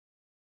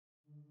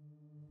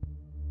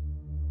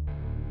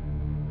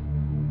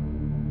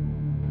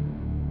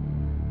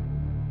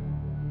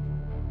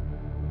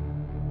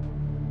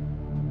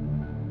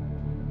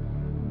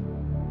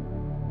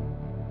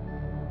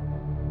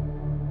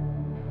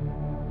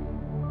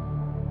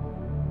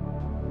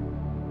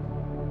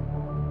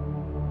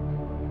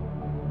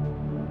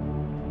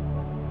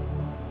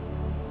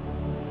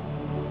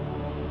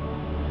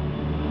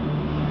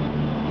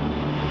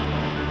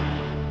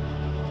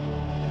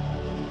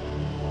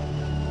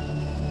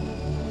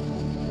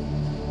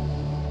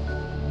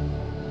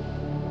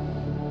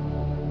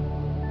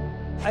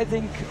I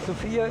think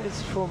SOFIA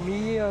is for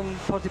me a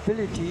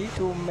possibility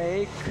to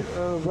make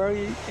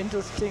very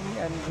interesting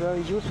and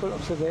very useful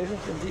observations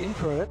in the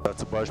infrared.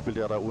 Zum Beispiel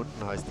der da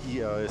unten heißt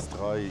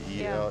IRS3,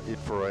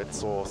 Infrared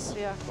Source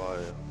 3.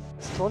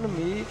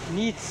 Astronomy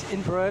needs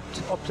infrared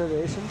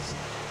observations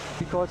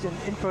because in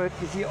infrared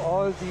we see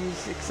all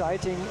these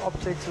exciting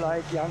objects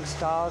like young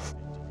stars,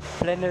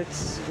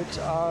 planets which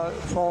are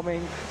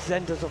forming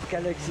centers of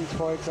galaxies,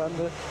 for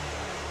example.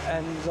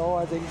 And so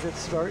I think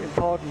it's very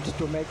important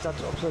to make such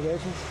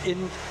observations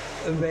in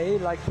a way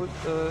like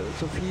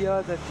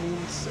SOFIA. That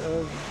means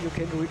you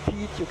can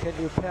repeat, you can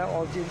repair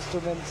all the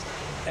instruments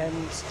and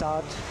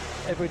start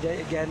every day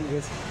again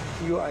with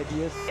new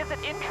ideas. Is it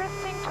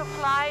interesting to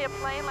fly a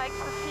plane like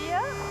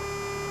SOFIA?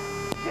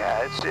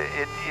 Yeah,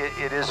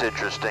 it is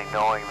interesting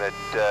knowing that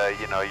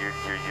you know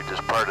you're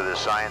just part of the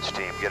science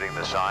team, getting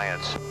the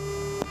science.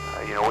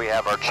 You know, we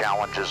have our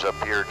challenges up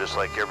here, just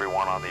like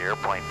everyone on the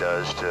airplane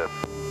does, to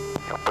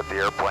put the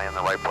airplane in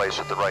the right place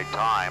at the right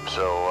time.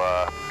 So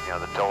you know,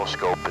 the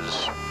telescope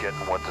is getting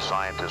what the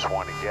scientists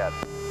want to get.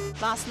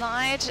 Last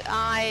night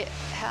I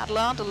had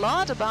learned a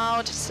lot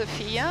about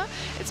SOFIA.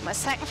 It's my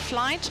second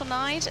flight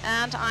tonight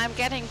and I'm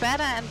getting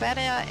better and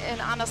better in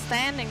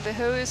understanding the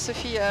whole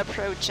SOFIA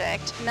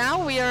project.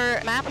 Now we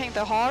are mapping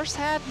the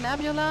Horsehead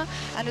Nebula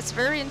and it's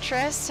very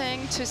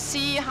interesting to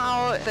see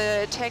how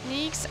the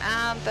techniques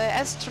and the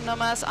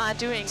astronomers are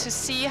doing, to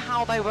see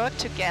how they work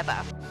together.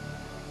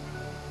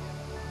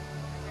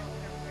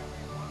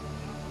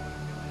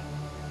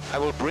 I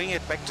will bring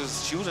it back to the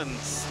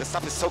students. The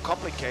stuff is so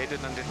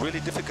complicated and it's really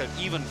difficult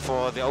even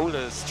for the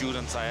older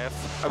students I have.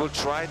 I will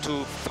try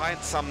to find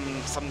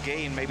some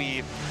gain.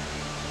 Maybe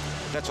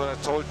that's what I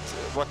told,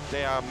 what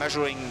they are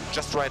measuring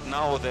just right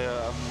now,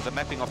 the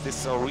mapping of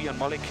this Orion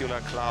molecular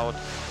cloud,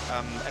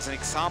 as an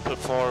example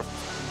for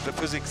the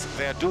physics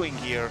they are doing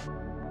here.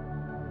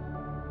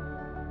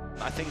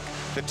 I think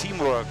the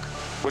teamwork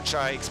which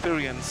I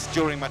experienced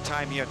during my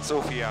time here at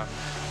SOFIA,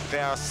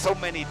 there are so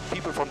many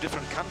people from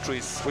different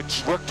countries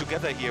which work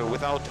together here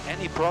without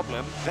any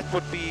problem. That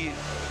would be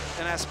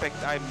an aspect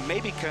I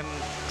maybe can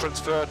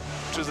transfer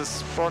to the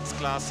sports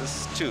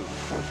classes too.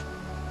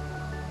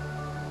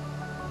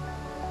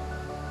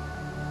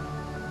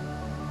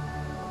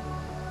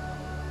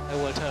 I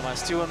will tell my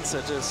students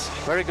it is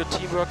very good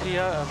teamwork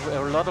here, a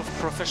lot of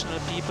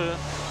professional people,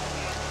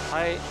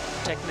 high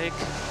technique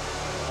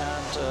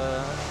and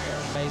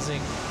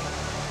amazing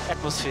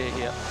atmosphere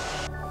here.